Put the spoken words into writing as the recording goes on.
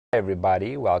Hi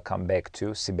everybody, welcome back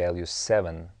to Sibelius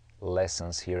 7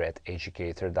 lessons here at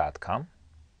Educator.com.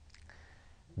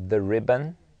 The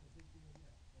ribbon,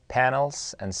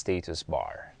 panels and status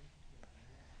bar.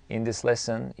 In this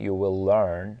lesson you will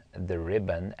learn the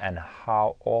ribbon and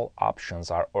how all options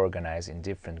are organized in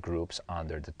different groups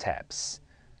under the tabs.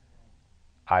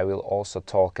 I will also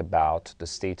talk about the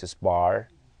status bar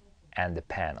and the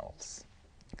panels.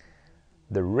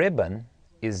 The ribbon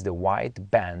is the white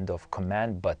band of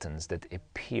command buttons that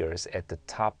appears at the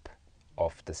top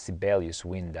of the Sibelius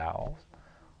window,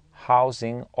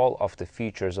 housing all of the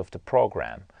features of the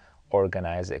program,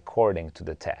 organized according to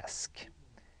the task.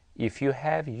 If you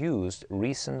have used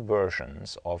recent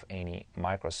versions of any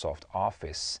Microsoft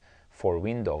Office for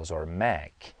Windows or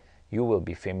Mac, you will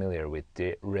be familiar with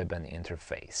the ribbon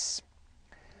interface.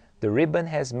 The ribbon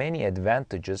has many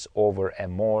advantages over a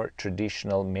more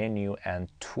traditional menu and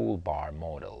toolbar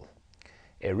model.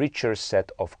 A richer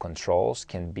set of controls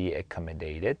can be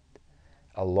accommodated,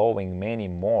 allowing many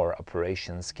more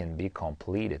operations can be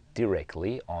completed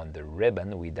directly on the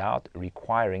ribbon without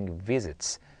requiring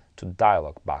visits to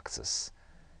dialog boxes.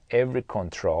 Every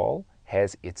control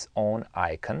has its own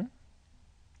icon,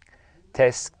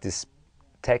 text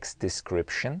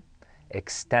description,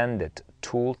 extended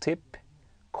tooltip,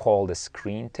 called a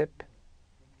screen tip,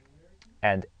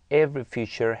 and every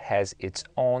feature has its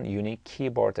own unique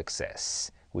keyboard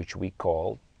access, which we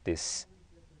call this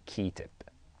key tip.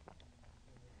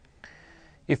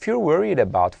 If you're worried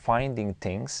about finding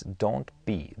things, don't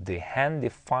be. The handy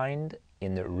find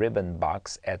in the ribbon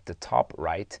box at the top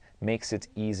right makes it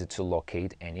easy to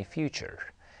locate any feature.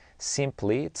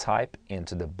 Simply type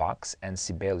into the box and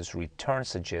Sibelius returns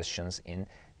suggestions in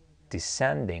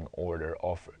descending order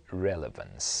of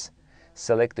relevance.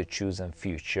 Select the chosen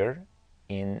feature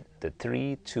in the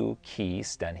 3-2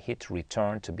 keys, then hit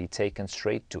return to be taken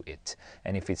straight to it.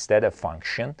 And if it's that a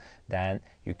function, then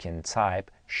you can type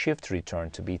shift return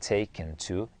to be taken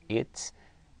to it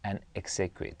and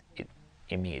execute it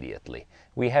immediately.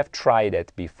 We have tried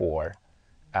it before,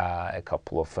 a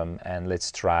couple of them, and let's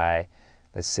try,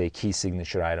 let's say key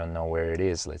signature. I don't know where it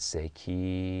is. Let's say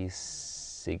key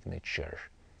signature.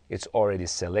 It's already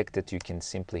selected. You can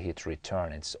simply hit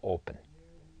return. It's open.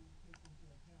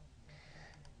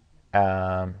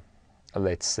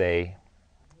 Let's say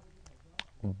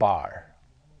bar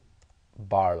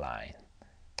line.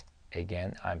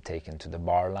 Again, I'm taken to the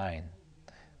bar line.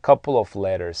 Couple of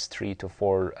letters, 3 to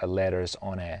 4 letters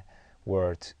on a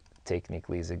word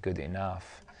technically is good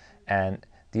enough. And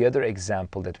the other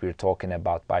example that we're talking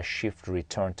about by shift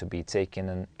return to be taken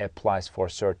and applies for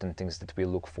certain things that we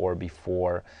look for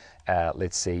before,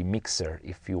 let's say mixer.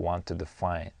 If you want to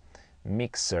define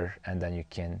mixer, and then you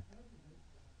can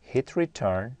hit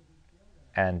return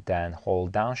and then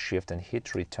hold down shift and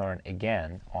hit return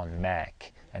again on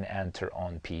Mac and enter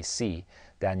on PC,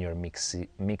 then your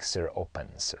mixer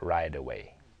opens right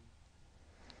away.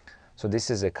 So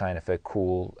this is a kind of a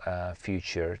cool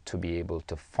feature to be able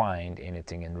to find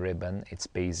anything in ribbon. It's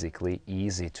basically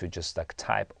easy to just like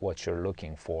type what you're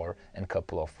looking for, and a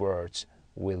couple of words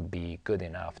will be good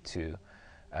enough to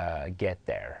get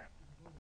there.